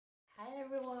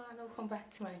everyone, welcome back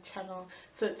to my channel.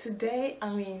 So today,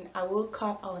 I woke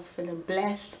up, I was feeling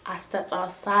blessed. I stepped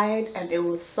outside and it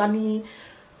was sunny.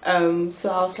 So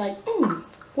I was like,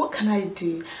 what can I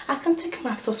do? I can take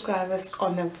my subscribers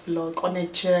on a vlog, on a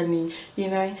journey, you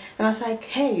know. And I was like,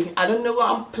 hey, I don't know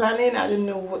what I'm planning, I don't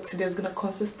know what today's gonna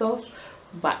consist of,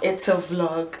 but it's a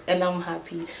vlog and I'm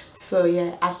happy. So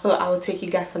yeah, I thought I would take you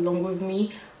guys along with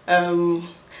me.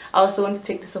 I also want to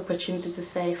take this opportunity to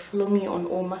say follow me on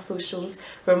all my socials.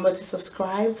 Remember to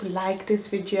subscribe, like this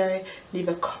video, leave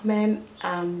a comment,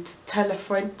 and tell a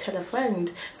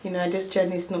friend. You know, this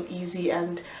journey is not easy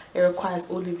and it requires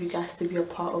all of you guys to be a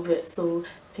part of it. So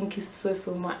thank you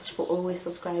so much for always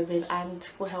subscribing and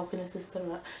for helping a sister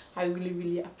out. I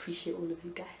really appreciate all of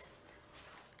you guys.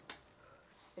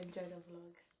 Enjoy the vlog.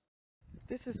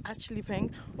 This is actually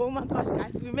pink. Oh my gosh,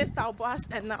 guys, we missed our bus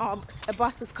and now a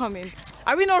bus is coming.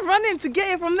 Are we not running to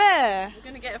get it from there? We're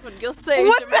gonna get it from. You're so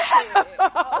dramatic.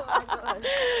 Oh my god.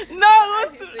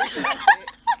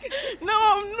 No,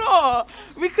 I'm not.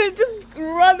 We could just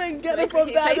run and get it from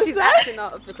there. Tracy's acting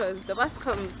up because the bus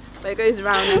comes, but it goes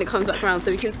around and it comes back around,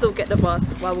 so we can still get the bus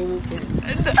while we're walking.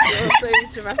 You're so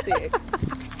dramatic.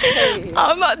 Hey.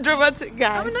 I'm not dramatic,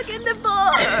 guys. I'm not getting the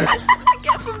bus.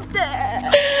 Get from there.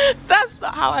 That's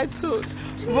not how I talk.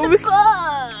 The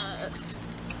bus.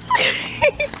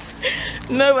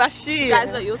 No, actually.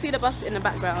 Guys, look, you'll see the bus in the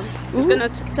background. It's gonna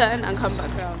turn and come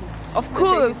back around. Of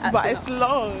course, but it's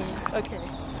long. Okay.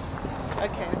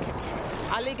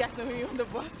 I'll let you guys know when you're on the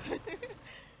bus.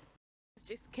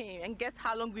 Just came, and guess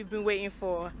how long we've been waiting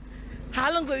for?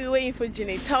 How long were we waiting for,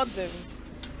 Ginny? Tell them.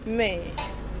 May.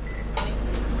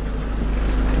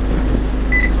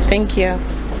 Thank you.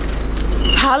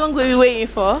 How long were we waiting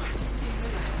for?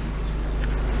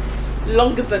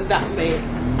 Longer than that, mate.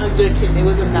 I'm joking, it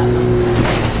wasn't that long.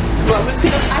 But we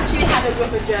could have actually had a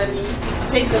proper journey,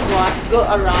 take the bus, go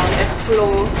around,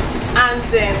 explore, and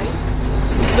then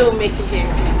still make it here.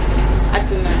 I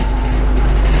don't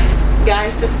know.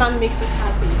 Guys, the sun makes us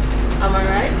happy. Am I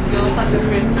right? You're such a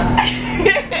cringer.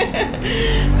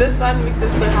 The sun makes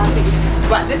us so happy.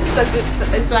 But this is a good,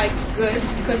 it's like good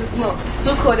because it's not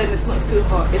too cold and it's not too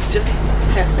hot. It's just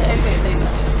perfect. Okay, so it's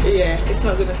like this. Yeah, it's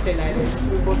not gonna stay like this.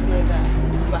 We both know that.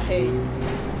 But hey.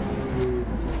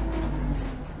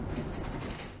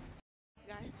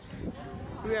 Guys,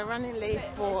 we are running late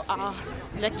for our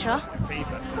lecture.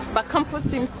 But campus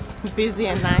seems busy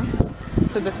and nice.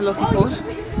 So there's a lot of people.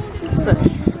 So,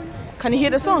 can you hear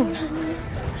the song?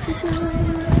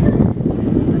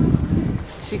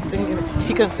 She's singing.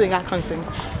 She can sing, I can sing.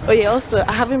 Oh yeah, also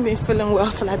I haven't been feeling well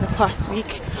for like the past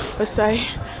week or so,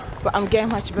 but I'm getting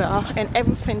much better and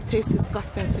everything tastes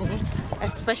disgusting to me,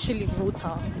 especially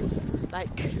water.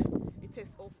 Like, it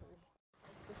tastes awful.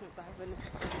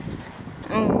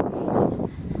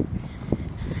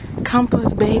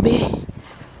 Campus, baby.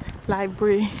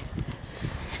 Library.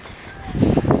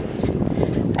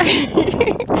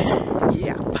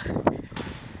 Yep.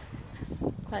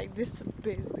 Like, this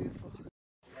bit is beautiful.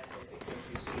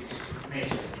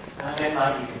 And then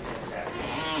my research methodology.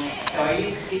 So I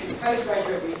used to teach the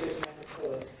postgraduate research methods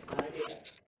course, and I did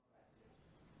that.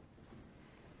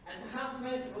 And perhaps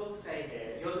most of all to say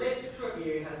here, your literature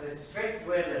review has a strict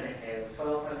word limit here of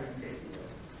 1,250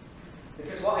 words.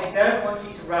 Because what I don't want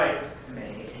you to write for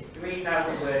me is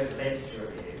 3,000 words of literature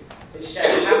review that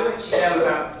show how much you know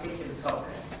about a particular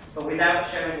topic, but without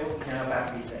showing what you know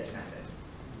about research methods.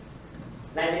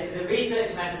 Now, this is a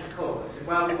research methods course, and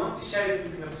while we want to show that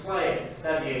you can apply it to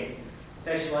studying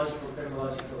sociological,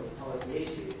 criminological, and policy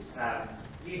issues,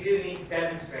 you do need to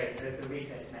demonstrate the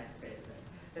research method bit of it.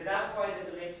 So that's why there's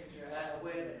a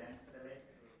word limit for the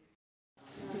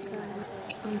literature. Guys,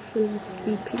 I'm feeling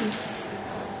sleepy.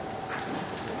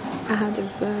 I had a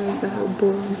very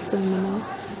boring seminar.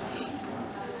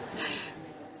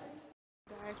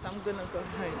 Guys, I'm gonna go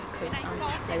home because I'm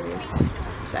tired.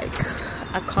 Like,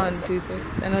 I can't do this,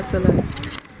 and also like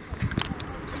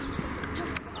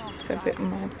it's a bit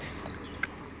much.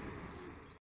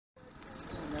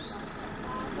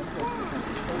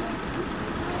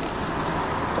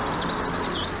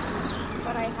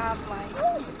 But I have like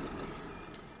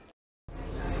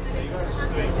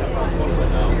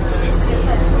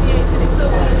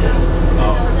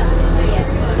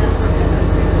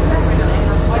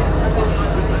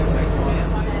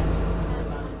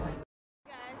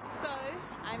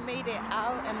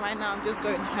right now I'm just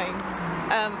going home.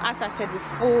 As I said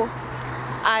before,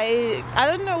 I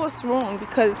don't know what's wrong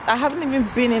because I haven't even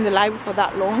been in the library for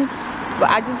that long, but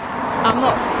I'm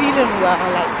not feeling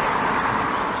well,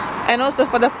 like, and also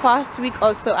for the past week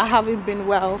or so I haven't been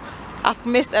well. I've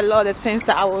missed a lot of the things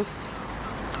that I was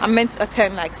I'm meant to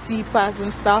attend like CPAs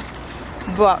and stuff,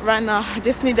 but right now I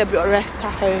just need a bit of rest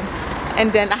at home,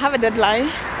 and then I have a deadline,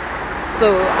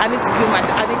 so I need to do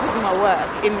my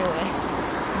work anyway.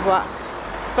 But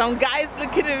some guys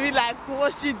looking at me like,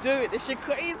 what's she doing? Is she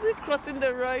crazy crossing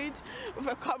the road with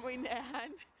a camera in her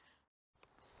hand?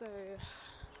 So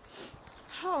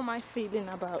how am I feeling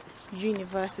about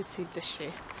university this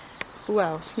year?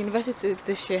 Well, university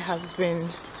this year has been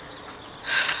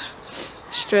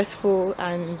stressful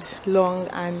and long,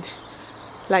 and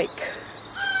like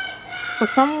for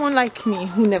someone like me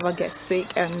who never gets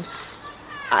sick and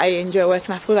I enjoy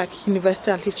working, I feel like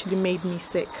university has literally made me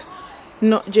sick.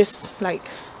 Not just like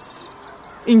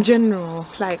in general,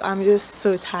 like I'm just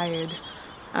so tired,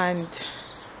 and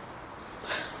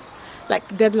like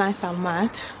deadlines are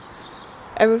mad,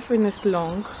 everything is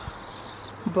long,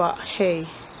 but hey,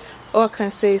 all I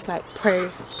can say is like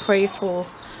pray for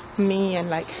me and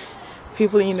like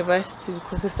people in university,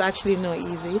 because it's actually not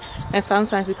easy, and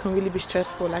sometimes it can really be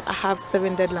stressful. Like I have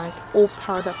 7 deadlines all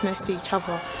piled up next to each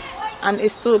other, and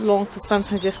it's so long to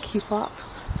sometimes just keep up.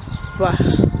 But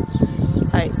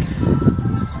like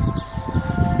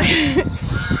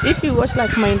if you watch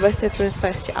like my university experience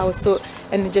first year, I was so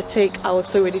energetic, I was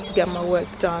so ready to get my work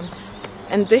done.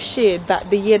 And this year,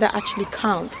 the year that actually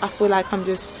counts, I feel like I'm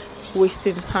just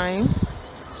wasting time.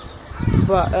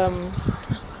 But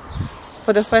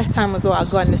for the first time as well, I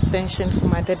got an extension for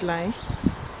my deadline.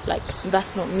 Like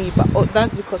that's not me, but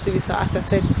that's because obviously, as I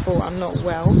said before, I'm not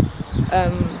well.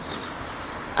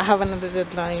 I have another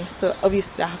deadline, so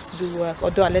obviously I have to do work.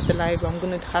 Although I left the library, I'm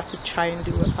gonna have to try and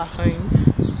do work at home.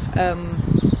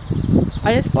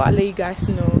 I just thought I'd let you guys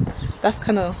know. That's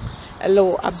kind of a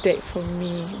little update from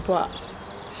me, but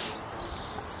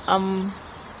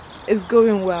it's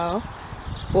going well.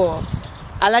 Well,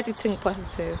 I like to think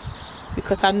positive,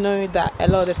 because I know that a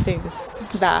lot of the things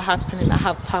that are happening, I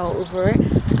have power over it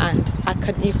and I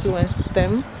can influence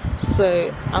them.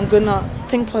 So I'm gonna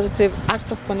think positive, act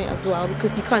upon it as well,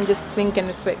 because you can't just think and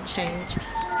expect change.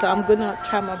 So I'm gonna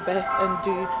try my best and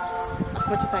do as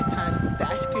much as I can. The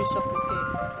ice cream shop is here.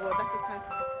 Well, that's the time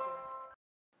for me to go.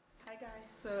 Hi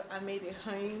guys, so I made it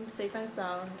home safe and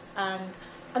sound, and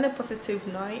on a positive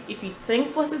note, if you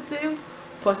think positive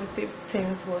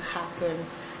things will happen.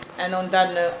 And on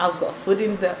that note, I've got food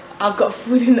in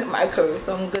the microwave,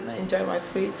 so I'm gonna enjoy my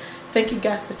food. Thank you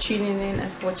guys for tuning in and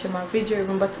for watching my video.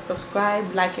 Remember to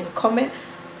subscribe, like and comment,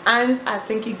 and I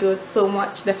thank you guys so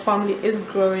much. The family is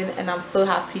growing and I'm so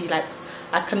happy. Like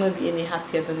I cannot be any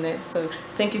happier than this. So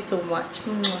thank you so much.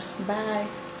 Bye.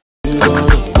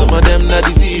 Some of them not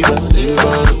deceivers.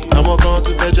 I'm going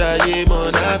to Adjei,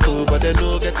 Monaco, but they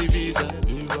no get visa.